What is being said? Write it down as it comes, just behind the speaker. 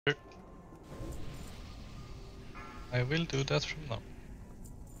I will do that from now.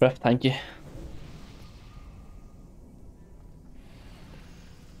 Ref, thank you.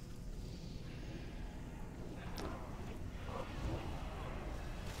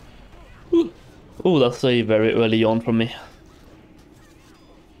 Oh, that's a very early yawn from me.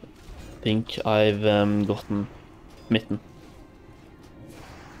 I think I've gotten mitten.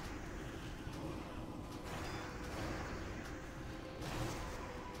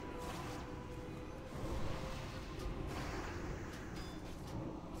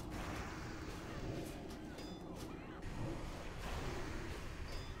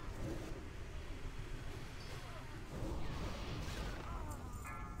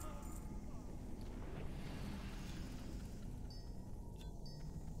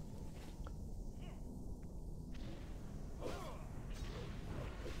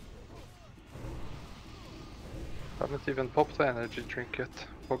 I haven't even popped the energy drink yet.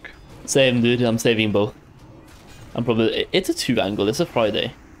 Fog. Same, dude. I'm saving both. I'm probably... It's a 2-angle. It's a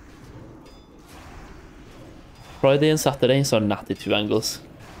Friday. Friday and Saturdays are natty 2-angles.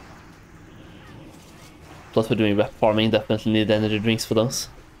 Plus we're doing rep farming. Definitely need energy drinks for those.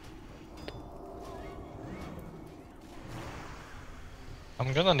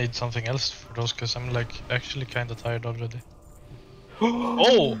 I'm gonna need something else for those, because I'm like actually kinda tired already.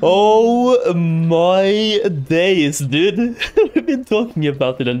 Oh! Oh my days, dude. We've been talking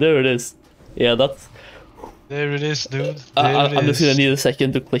about it and there it is. Yeah, that's... There it is, dude. I'm just gonna need a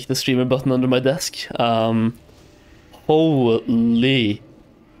second to click the streamer button under my desk. Holy...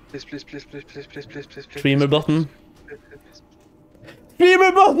 Please. Streamer button.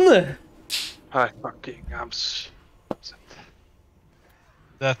 Streamer button! I fucking am upset.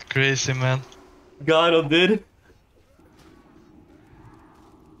 That crazy, man. Got him, dude.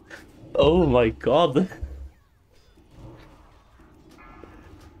 Oh my god.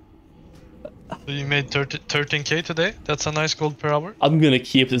 So you made 13k today? That's a nice gold per hour. I'm gonna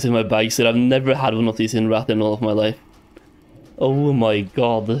keep this in my bag, so I've never had one of these in Rat in all of my life. Oh my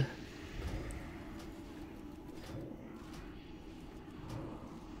god.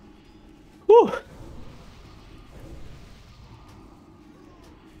 Whew.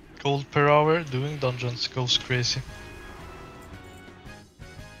 Gold per hour doing dungeons goes crazy.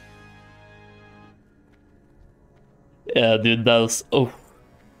 Yeah, dude, that was... Oh.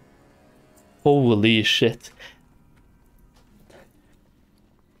 Holy shit.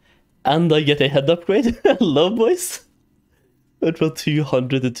 And I get a head upgrade. Hello, boys. Went from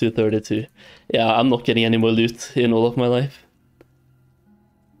 200 to 232. Yeah, I'm not getting any more loot in all of my life.